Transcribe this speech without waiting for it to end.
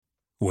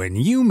When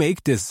you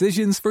make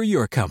decisions for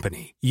your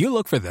company, you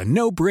look for the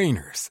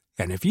no-brainers.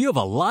 And if you have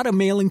a lot of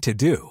mailing to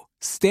do,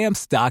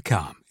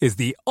 Stamps.com is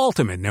the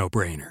ultimate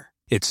no-brainer.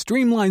 It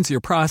streamlines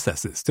your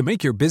processes to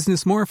make your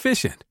business more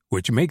efficient,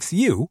 which makes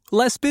you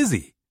less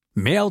busy.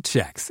 Mail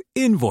checks,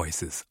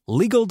 invoices,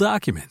 legal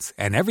documents,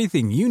 and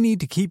everything you need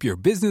to keep your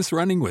business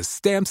running with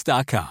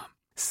Stamps.com.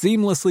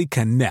 Seamlessly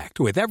connect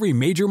with every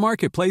major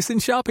marketplace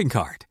and shopping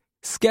cart.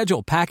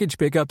 Schedule package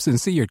pickups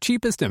and see your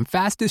cheapest and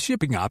fastest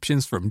shipping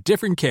options from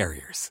different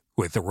carriers,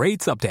 with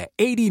rates up to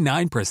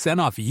 89%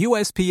 off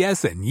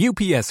USPS and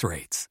UPS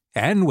rates.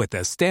 And with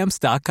the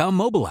Stamps.com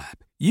mobile app,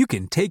 you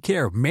can take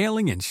care of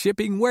mailing and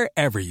shipping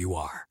wherever you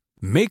are.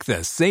 Make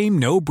the same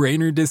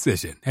no-brainer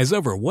decision as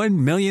over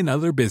 1 million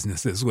other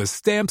businesses with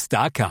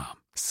Stamps.com.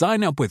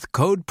 Sign up with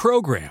code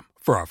PROGRAM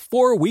for a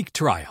 4-week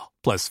trial,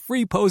 plus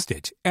free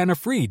postage and a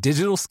free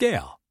digital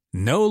scale.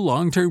 No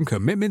long-term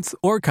commitments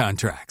or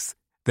contracts.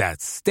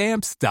 That's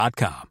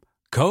Stamps.com.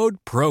 Code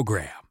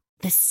PROGRAM.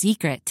 The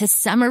secret to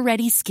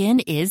summer-ready skin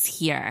is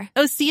here.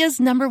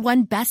 Osea's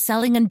 #1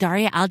 best-selling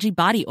Undaria Algae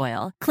Body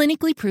Oil,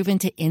 clinically proven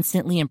to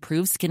instantly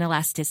improve skin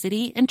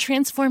elasticity and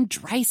transform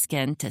dry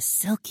skin to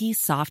silky,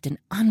 soft, and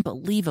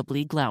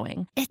unbelievably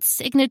glowing. Its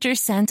signature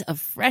scent of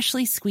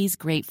freshly squeezed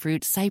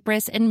grapefruit,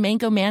 cypress, and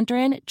mango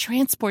mandarin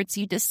transports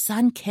you to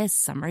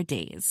sun-kissed summer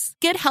days.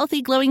 Get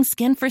healthy, glowing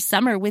skin for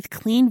summer with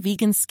clean,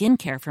 vegan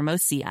skincare from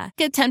Osea.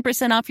 Get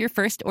 10% off your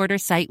first order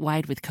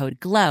site-wide with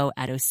code GLOW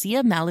at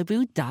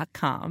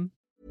OseaMalibu.com.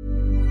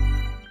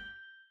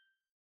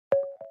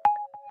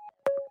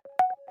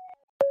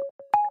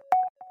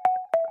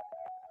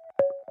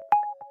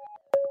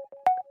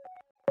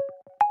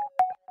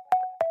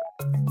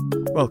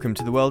 Welcome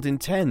to The World in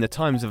 10, the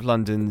Times of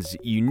London's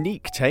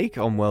unique take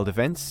on world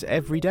events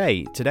every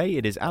day. Today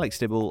it is Alex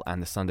Dibble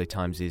and the Sunday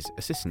Times'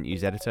 assistant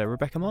news editor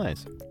Rebecca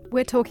Myers.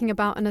 We're talking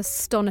about an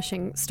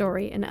astonishing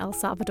story in El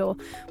Salvador,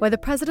 where the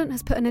president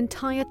has put an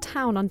entire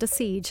town under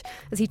siege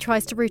as he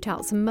tries to root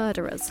out some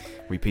murderers.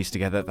 We piece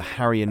together the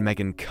Harry and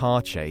Meghan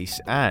car chase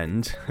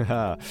and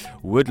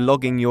would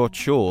logging your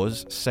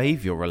chores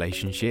save your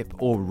relationship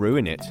or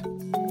ruin it?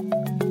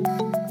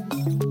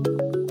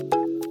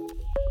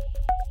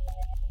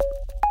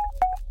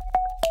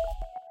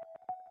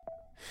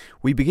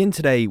 We begin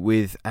today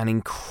with an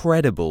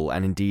incredible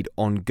and indeed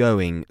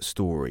ongoing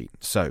story.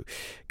 So,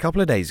 a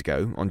couple of days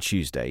ago, on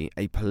Tuesday,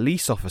 a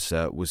police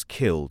officer was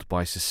killed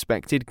by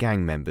suspected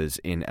gang members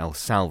in El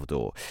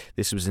Salvador.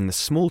 This was in the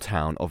small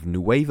town of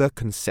Nueva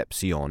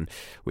Concepcion,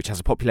 which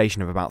has a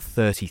population of about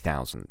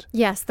 30,000.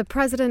 Yes, the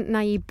president,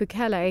 Nayib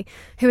Bukele,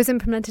 who has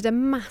implemented a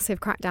massive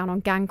crackdown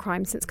on gang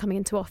crime since coming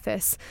into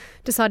office,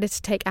 decided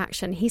to take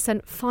action. He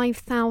sent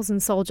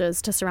 5,000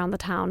 soldiers to surround the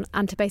town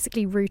and to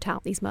basically root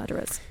out these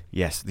murderers.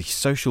 Yes, the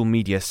social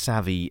media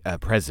savvy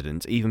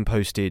president even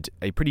posted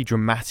a pretty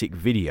dramatic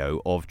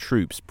video of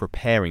troops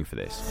preparing for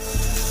this.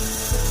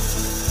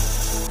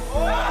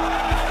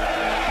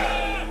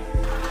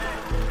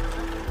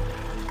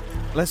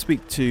 Let's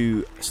speak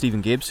to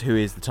Stephen Gibbs, who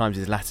is the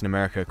Times' Latin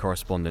America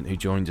correspondent, who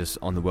joins us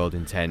on The World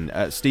in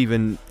 10.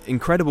 Stephen,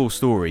 incredible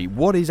story.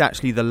 What is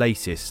actually the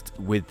latest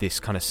with this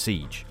kind of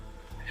siege?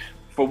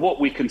 For what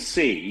we can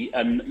see,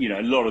 and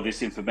a lot of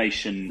this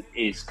information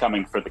is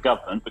coming from the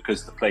government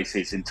because the place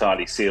is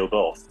entirely sealed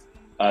off.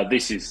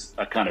 This is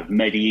a kind of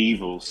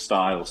medieval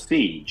style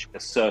siege, a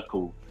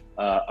circle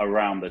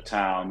around the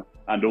town,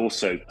 and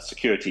also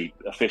security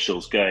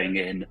officials going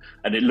in.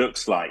 And it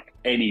looks like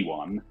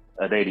anyone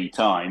at any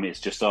time is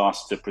just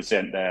asked to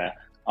present their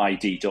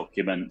ID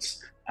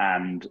documents,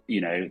 and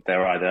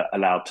they're either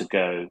allowed to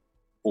go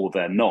or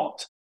they're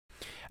not.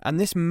 And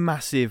this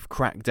massive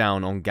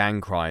crackdown on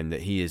gang crime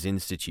that he has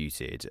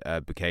instituted,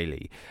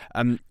 Bukele,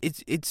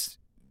 it's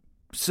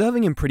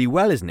serving him pretty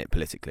well, isn't it,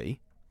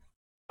 politically?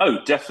 Oh,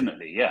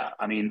 definitely, yeah.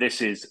 I mean,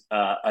 this is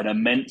an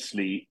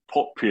immensely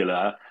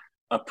popular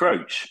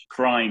approach.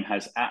 Crime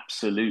has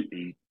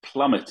absolutely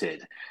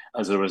plummeted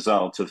as a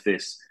result of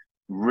this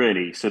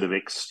really sort of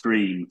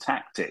extreme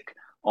tactic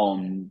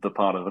on the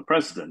part of the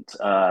president.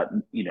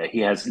 He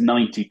has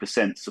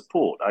 90%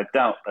 support. I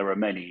doubt there are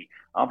many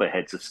other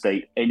heads of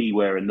state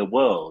anywhere in the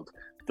world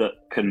that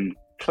can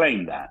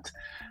claim that.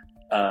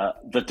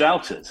 The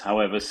doubters,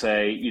 however,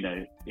 say,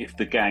 if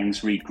the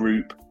gangs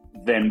regroup,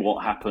 then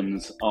what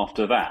happens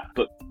after that?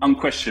 But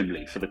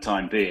unquestionably, for the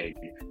time being,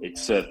 it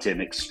served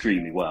him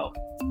extremely well.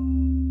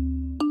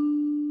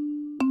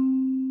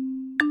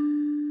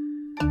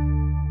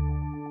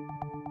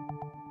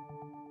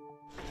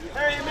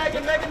 Harry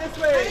and Meghan this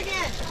way.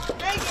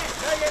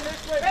 Meghan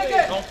this way.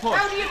 Meghan,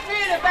 how do you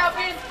feel about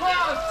being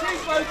part of two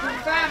broken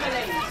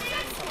families?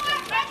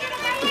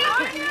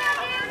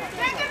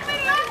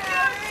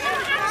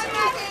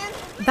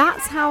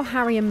 That's how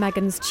Harry and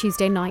Meghan's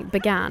Tuesday night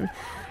began.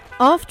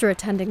 After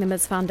attending the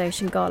Ms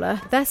Foundation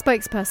Gala, their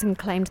spokesperson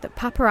claimed that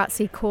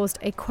paparazzi caused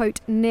a, quote,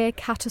 near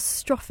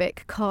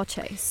catastrophic car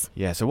chase.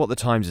 Yeah, so what the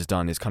Times has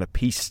done is kind of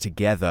pieced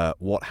together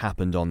what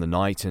happened on the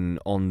night, and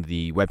on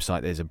the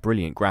website there's a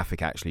brilliant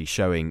graphic actually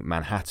showing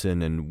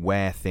Manhattan and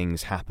where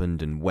things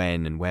happened and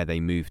when and where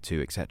they moved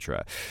to,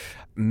 etc.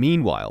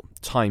 Meanwhile,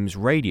 Times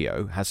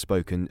Radio has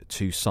spoken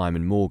to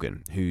Simon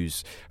Morgan,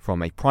 who's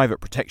from a private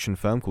protection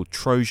firm called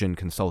Trojan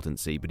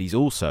Consultancy, but he's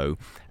also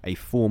a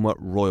former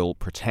Royal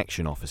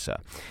Protection Officer.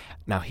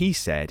 Now, he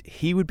said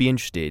he would be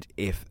interested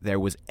if there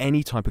was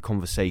any type of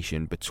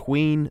conversation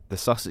between the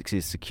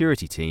Sussex's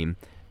security team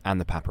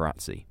and the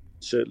paparazzi.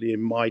 Certainly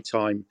in my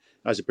time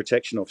as a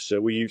protection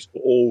officer, we used to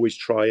always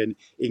try and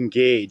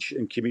engage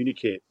and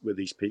communicate with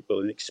these people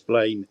and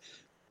explain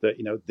that,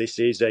 this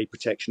is a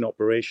protection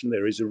operation.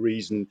 There is a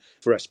reason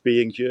for us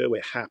being here.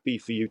 We're happy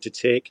for you to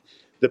take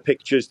the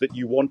pictures that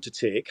you want to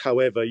take.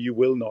 However, you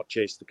will not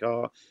chase the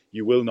car.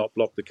 You will not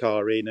block the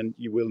car in, and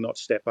you will not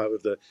step out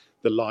of the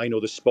line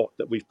or the spot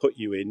that we've put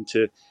you in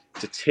to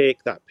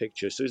take that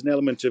picture. So there's an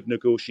element of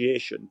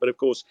negotiation. But of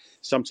course,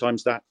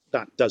 sometimes that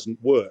doesn't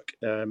work.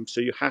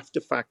 So you have to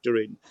factor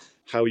in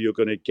how you're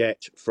going to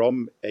get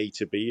from A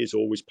to B is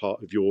always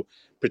part of your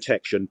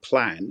protection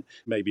plan,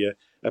 maybe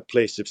a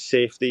place of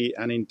safety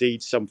and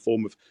indeed some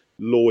form of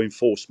law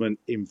enforcement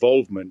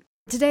involvement.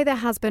 Today there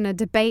has been a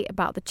debate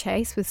about the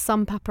chase, with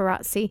some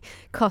paparazzi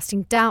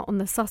casting doubt on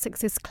the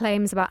Sussex's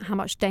claims about how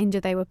much danger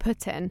they were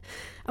put in.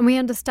 And we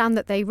understand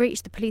that they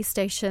reached the police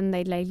station,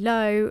 they lay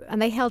low, and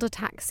they hailed a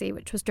taxi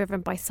which was driven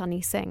by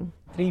Sunny Singh.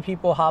 3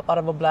 people hop out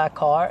of a black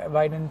car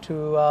right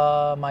into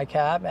my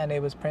cab, and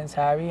it was Prince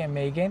Harry and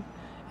Meghan,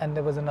 and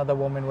there was another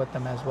woman with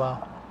them as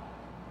well.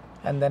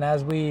 And then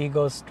as we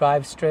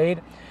drive straight,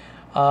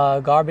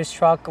 garbage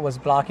truck was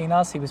blocking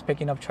us. He was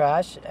picking up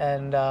trash,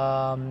 and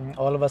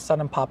all of a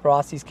sudden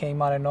paparazzis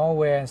came out of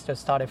nowhere and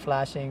just started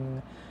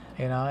flashing,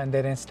 and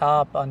they didn't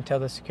stop until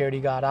the security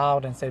got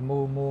out and said,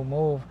 move, move,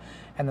 move.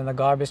 And then the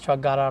garbage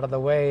truck got out of the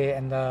way,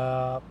 and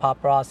the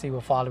paparazzi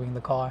were following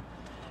the car.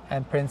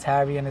 And Prince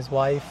Harry and his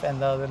wife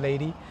and the other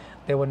lady,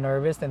 they were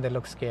nervous and they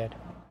looked scared.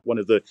 One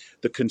of the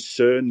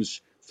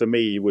concerns for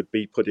me would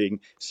be putting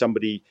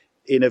somebody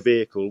in a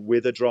vehicle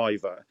with a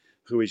driver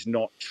who is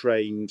not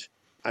trained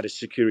at a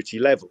security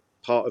level.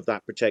 Part of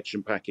that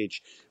protection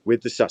package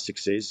with the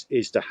Sussexes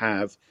is to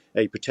have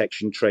a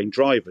protection trained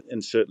driver.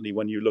 And certainly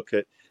when you look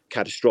at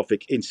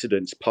catastrophic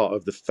incidents, part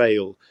of the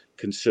fail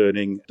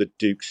concerning the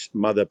Duke's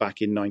mother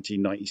back in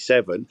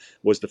 1997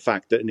 was the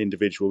fact that an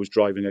individual was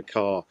driving a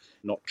car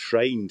not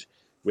trained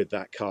with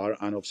that car,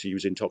 and obviously he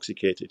was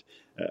intoxicated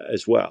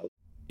as well.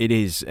 It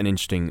is an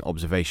interesting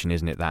observation,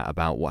 isn't it, that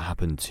about what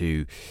happened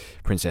to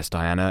Princess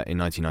Diana in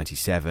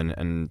 1997.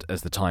 And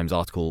as the Times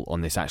article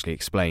on this actually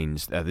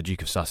explains, the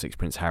Duke of Sussex,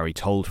 Prince Harry,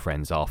 told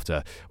friends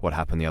after what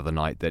happened the other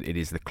night that it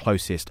is the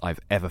closest I've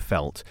ever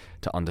felt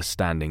to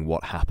understanding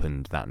what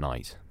happened that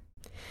night.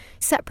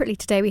 Separately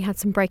today, we had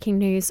some breaking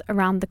news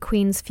around the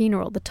Queen's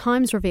funeral. The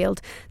Times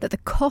revealed that the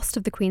cost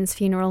of the Queen's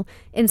funeral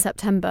in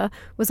September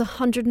was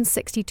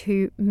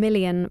 £162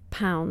 million.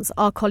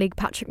 Our colleague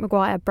Patrick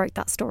Maguire broke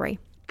that story.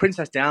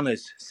 Princess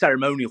Diana's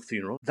ceremonial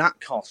funeral, that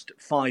cost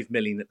 $5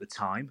 million at the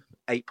time,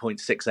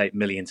 $8.68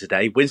 million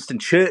today. Winston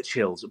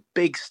Churchill's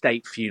big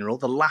state funeral,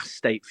 the last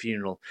state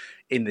funeral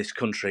in this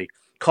country,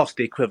 cost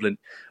the equivalent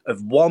of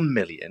 $1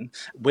 million.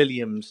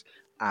 William's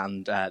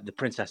and the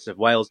Princess of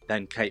Wales,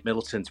 then Kate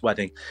Middleton's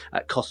wedding,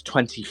 cost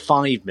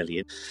 $25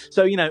 million.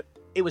 So,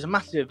 it was a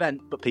massive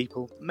event, but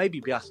people maybe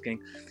be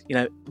asking,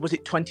 was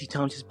it 20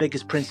 times as big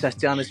as Princess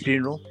Diana's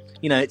funeral?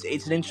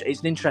 It's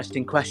an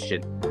interesting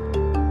question.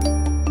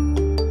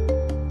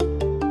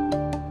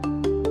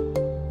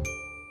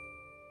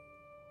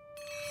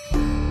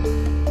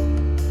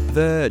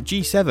 The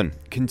G7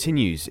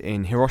 continues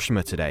in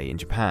Hiroshima today in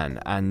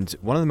Japan, and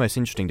one of the most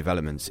interesting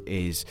developments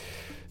is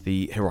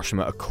the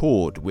Hiroshima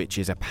Accord, which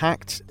is a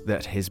pact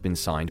that has been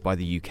signed by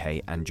the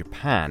UK and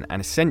Japan,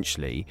 and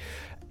essentially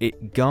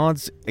it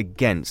guards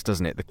against,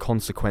 doesn't it, the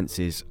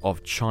consequences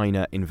of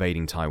China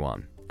invading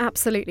Taiwan.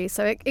 Absolutely.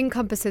 So it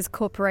encompasses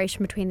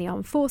cooperation between the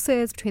armed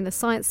forces, between the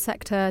science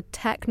sector,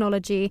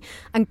 technology,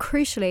 and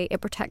crucially,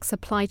 it protects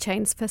supply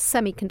chains for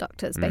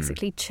semiconductors,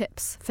 basically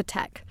chips for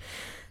tech.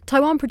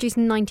 Taiwan produced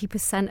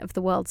 90% of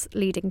the world's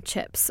leading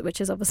chips,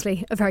 which is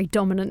obviously a very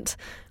dominant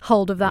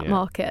hold of that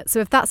market. So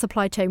if that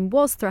supply chain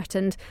was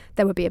threatened,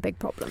 there would be a big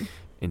problem.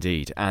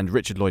 Indeed. And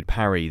Richard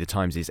Lloyd-Parry, the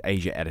Times'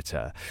 Asia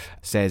editor,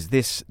 says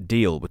this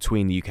deal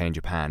between the UK and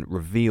Japan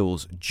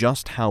reveals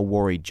just how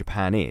worried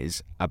Japan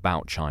is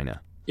about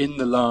China. In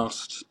the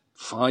last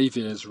 5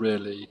 years,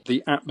 really,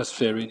 the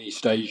atmosphere in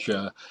East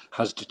Asia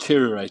has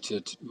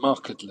deteriorated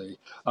markedly.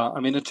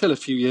 Until a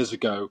few years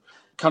ago,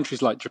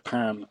 countries like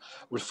Japan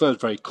referred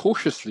very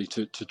cautiously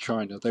to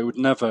China. They would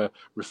never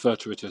refer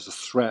to it as a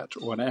threat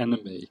or an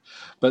enemy.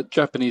 But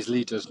Japanese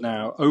leaders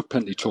now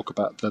openly talk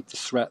about the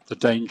threat, the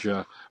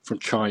danger from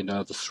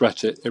China, the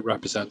threat it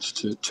represents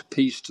to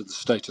peace, to the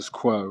status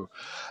quo.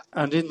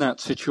 And in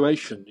that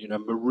situation,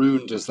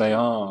 marooned as they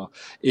are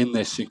in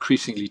this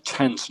increasingly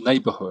tense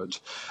neighborhood,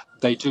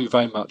 they do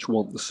very much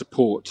want the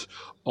support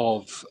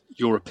of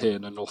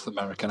European and North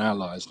American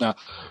allies. Now,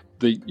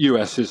 the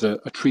US is a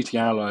treaty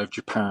ally of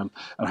Japan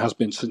and has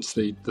been since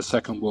the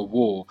Second World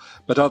War,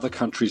 but other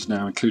countries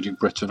now, including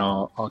Britain,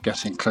 are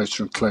getting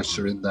closer and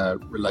closer in their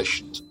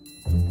relations.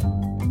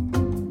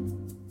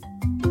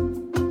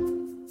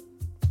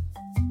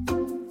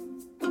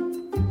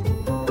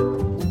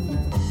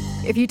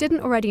 if you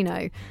didn't already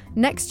know,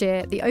 next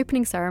year the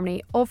opening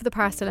ceremony of the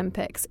Paris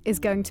Olympics is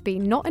going to be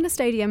not in a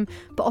stadium,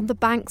 but on the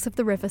banks of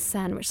the River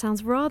Seine, which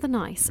sounds rather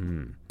nice.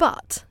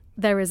 But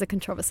there is a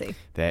controversy.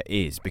 There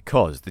is,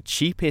 because the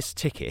cheapest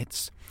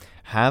tickets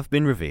have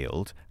been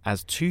revealed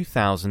as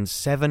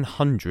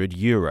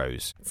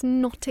 €2,700. It's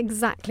not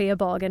exactly a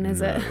bargain,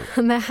 is it?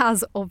 And there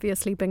has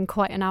obviously been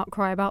quite an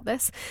outcry about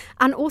this.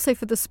 And also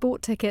for the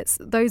sport tickets,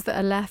 those that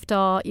are left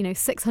are,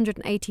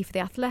 $680 for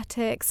the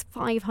athletics,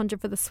 $500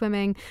 for the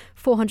swimming,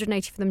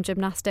 $480 for the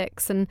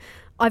gymnastics. And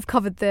I've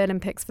covered the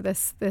Olympics for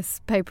this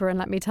paper, and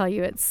let me tell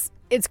you, it's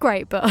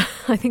great, but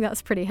I think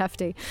that's pretty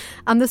hefty.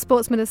 And the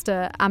sports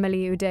minister,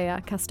 Amélie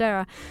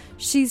Oudéa-Castéra,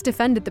 she's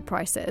defended the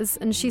prices,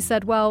 and she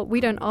said, well,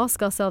 we don't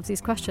ask ourselves these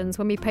questions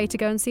when we pay to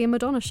go and see a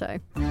Madonna show.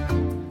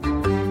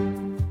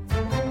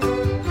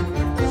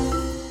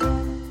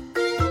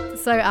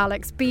 So,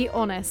 Alex, be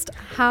honest.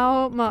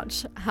 How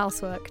much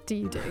housework do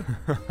you do?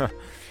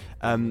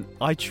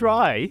 I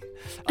try.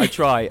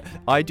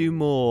 I do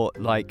more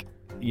like,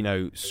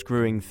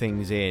 screwing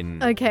things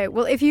in. Okay,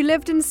 well, if you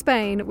lived in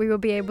Spain, we will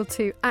be able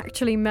to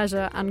actually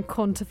measure and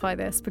quantify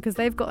this, because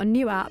they've got a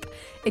new app.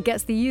 It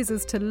gets the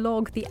users to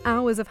log the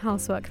hours of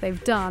housework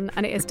they've done,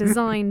 and it is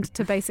designed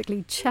to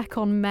basically check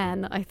on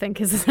men, I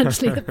think is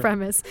essentially the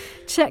premise.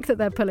 Check that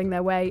they're pulling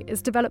their weight.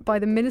 It's developed by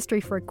the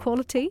Ministry for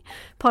Equality,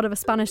 part of a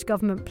Spanish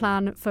government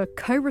plan for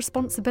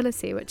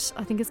co-responsibility, which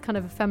I think is kind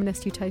of a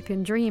feminist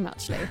utopian dream,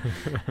 actually.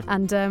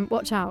 And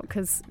watch out,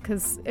 because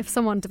if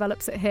someone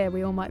develops it here,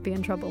 we all might be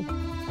in trouble.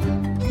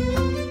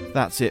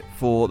 That's it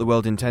for The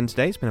World in 10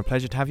 today. It's been a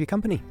pleasure to have your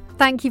company.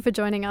 Thank you for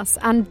joining us.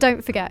 And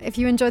don't forget, if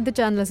you enjoyed the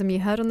journalism you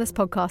heard on this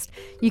podcast,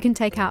 you can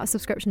take out a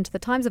subscription to The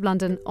Times of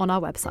London on our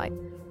website.